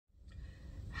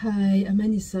Hi, I'm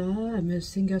Anissa. I'm a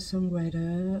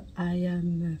singer-songwriter. I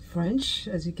am French,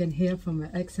 as you can hear from my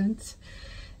accent.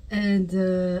 And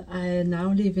I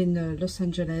now live in Los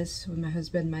Angeles with my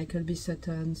husband Michael B.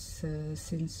 Sutton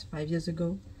since 5 years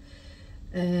ago.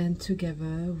 And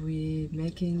together we're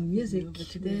making music.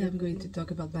 Today I'm going to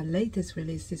talk about my latest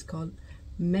release. It's called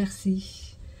Merci.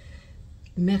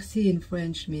 Merci in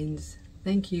French means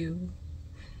thank you.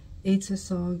 It's a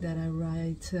song that I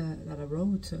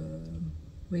wrote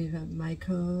with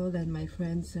Michael and my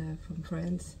friends from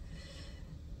France,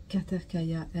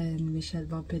 Kaya and Michel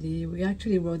Bampely. We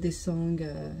actually wrote this song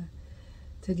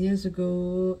 10 years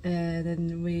ago, and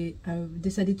then we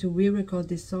decided to re-record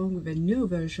this song with a new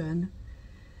version,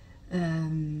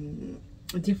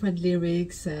 different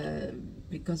lyrics,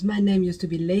 because my name used to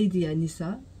be Lady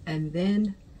Anissa, and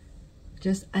then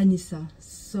just Anissa.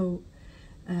 So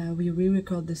we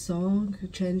re-record the song,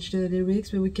 changed the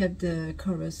lyrics, but we kept the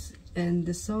chorus. And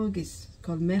the song is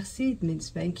called Merci. It means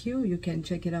thank you. You can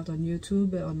check it out on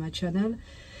YouTube, on my channel.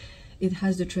 It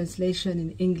has the translation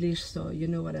in English, so you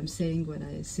know what I'm saying when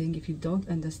I sing if you don't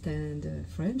understand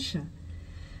French.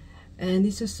 And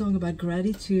it's a song about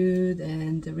gratitude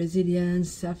and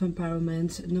resilience,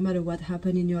 self-empowerment. No matter what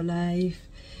happened in your life,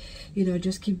 you know,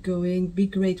 just keep going, be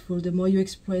grateful. The more you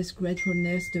express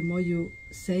gratefulness, the more you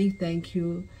say thank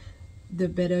you, the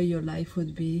better your life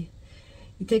would be.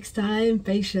 It takes time,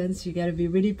 patience. You gotta be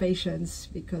really patient,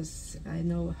 because I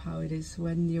know how it is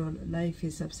when your life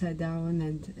is upside down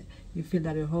and you feel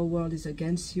that the whole world is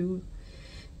against you.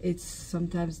 It's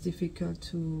sometimes difficult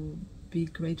to be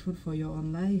grateful for your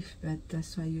own life, but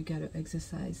that's why you gotta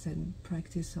exercise and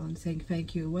practice on saying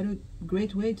thank you. What a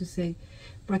great way to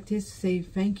practice, say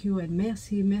thank you and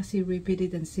merci, merci, repeat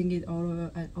it and sing it all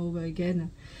over and over again.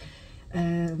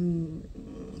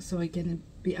 So it can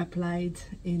be applied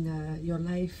in your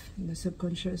life, in the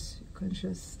subconscious,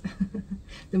 conscious.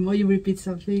 The more you repeat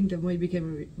something, the more it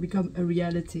become a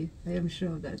reality. I am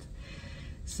sure of that.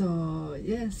 So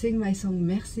yeah, sing my song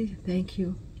Merci, thank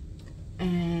you.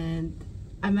 And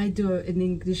I might do an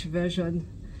English version,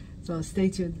 so stay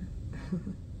tuned.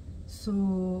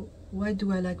 So what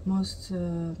do I like most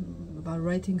about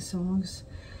writing songs?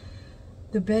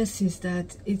 The best is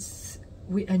that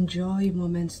we enjoy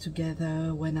moments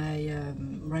together when I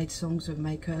write songs with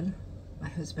Michael, my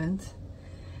husband,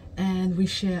 and we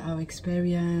share our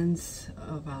experience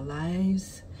of our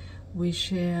lives. We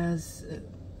share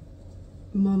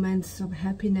moments of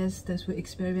happiness that we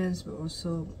experience, but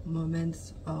also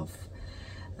moments of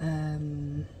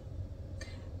I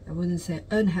wouldn't say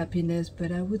unhappiness,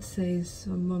 but I would say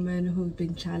some moments who've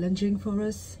been challenging for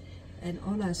us. And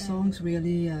all our songs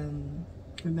really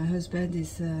with my husband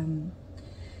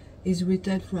is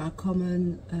written through our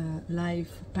common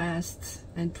life, past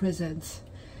and present.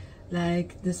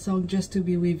 Like the song Just to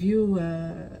Be With You,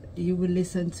 you will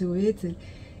listen to it.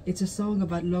 It's a song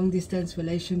about long distance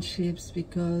relationships,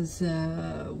 because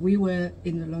we were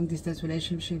in a long distance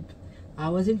relationship. I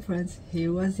was in France, he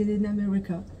was in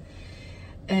America.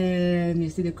 And you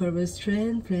see the chorus,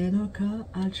 train, plane or car,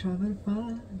 I'll travel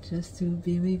far just to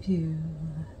be with you.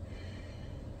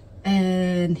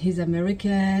 And he's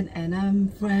American and I'm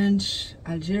French,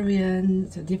 Algerian,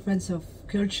 so difference of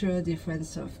culture,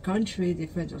 difference of country,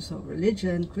 difference also of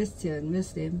religion, Christian,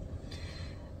 Muslim.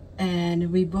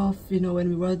 And we both, you know, when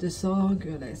we wrote the song,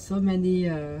 like so many,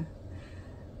 you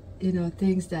know,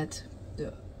 things that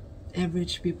the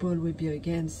average people would be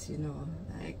against, you know,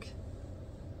 like,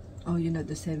 oh, you're not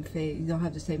the same faith, you don't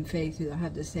have the same faith, you don't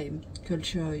have the same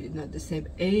culture, you're not the same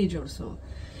age also.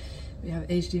 We have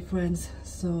age difference,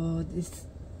 so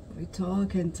we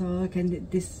talk and talk,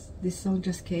 and this song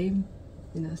just came,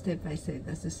 you know, step by step.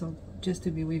 That's the song, Just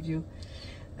to Be With You.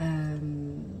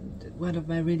 One of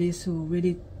my releases who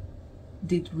really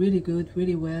did really good,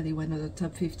 really well. He went on the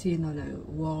top 15 on a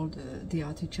world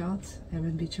DRT charts,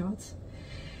 R&B charts.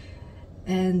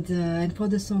 And for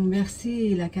the song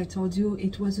Merci, like I told you,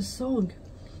 it was a song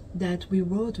that we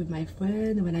wrote with my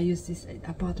friend when I used this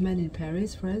apartment in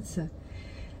Paris, France.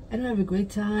 And we have a great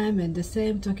time, and the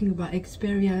same, talking about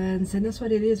experience, and that's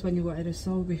what it is when you write a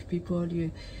song with people.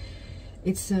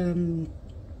 It's a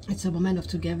moment of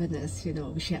togetherness, you know.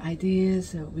 We share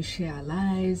ideas, we share our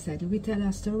lives, and we tell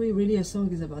our story. Really, a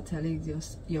song is about telling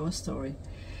your story,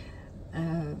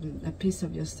 a piece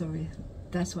of your story.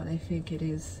 That's what I think it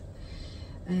is.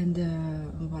 And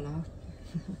voila.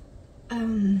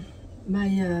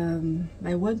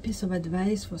 My one piece of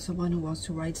advice for someone who wants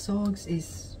to write songs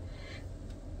is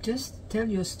just tell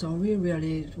your story.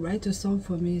 Really, write a song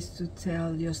for me is to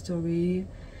tell your story,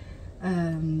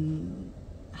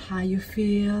 how you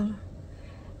feel,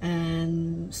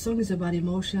 And song is about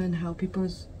emotion, how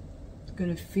people's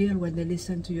gonna feel when they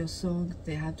listen to your song.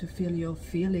 They have to feel your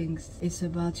feelings. It's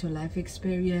about your life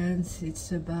experience.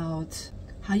 It's about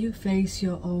how you face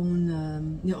your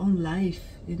own life.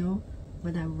 You know,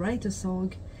 when I write a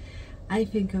song, I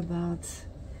think about,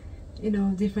 you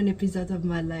know, different episodes of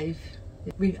my life.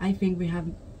 I think we have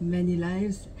many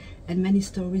lives and many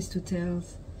stories to tell.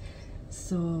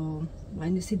 So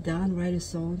when you sit down, write a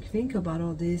song, think about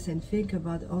all this and think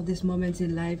about all these moments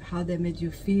in life, how they made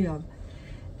you feel,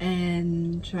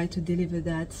 and try to deliver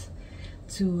that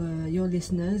to your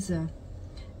listeners,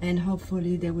 and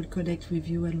hopefully they will connect with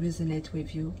you and resonate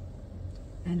with you.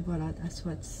 And voila, that's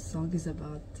what song is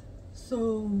about.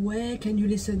 So where can you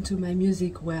listen to my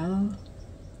music? Well,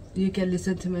 you can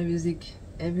listen to my music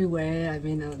everywhere. I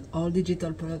mean, on all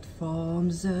digital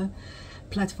platforms.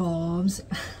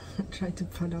 Try to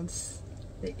pronounce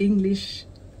the English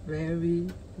very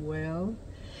well.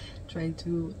 Try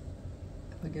to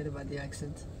forget about the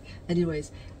accent.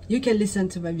 Anyways, you can listen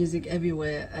to my music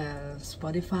everywhere.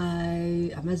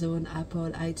 Spotify, Amazon,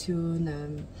 Apple,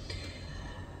 iTunes,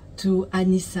 to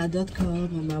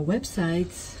Anissa.com, on my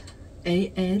website,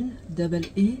 ANEESSA,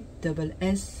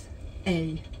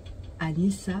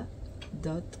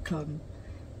 Anissa.com.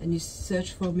 And you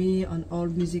search for me on all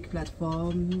music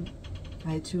platforms,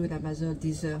 iTunes, Amazon,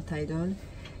 Deezer, Tidal.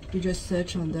 You just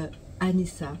search on the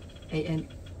Anissa, ANEESSA.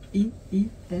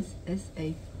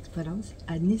 It's pronounced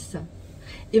Anissa.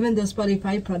 Even though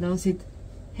Spotify pronounce it,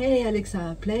 hey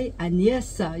Alexa, play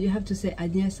Aneessa. You have to say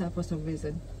Aneessa for some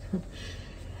reason.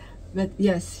 But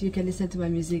yes, you can listen to my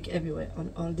music everywhere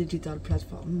on all digital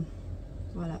platforms.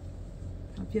 Voila.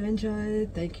 Hope you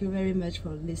enjoyed. Thank you very much for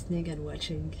listening and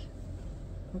watching.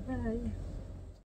 Bye-bye.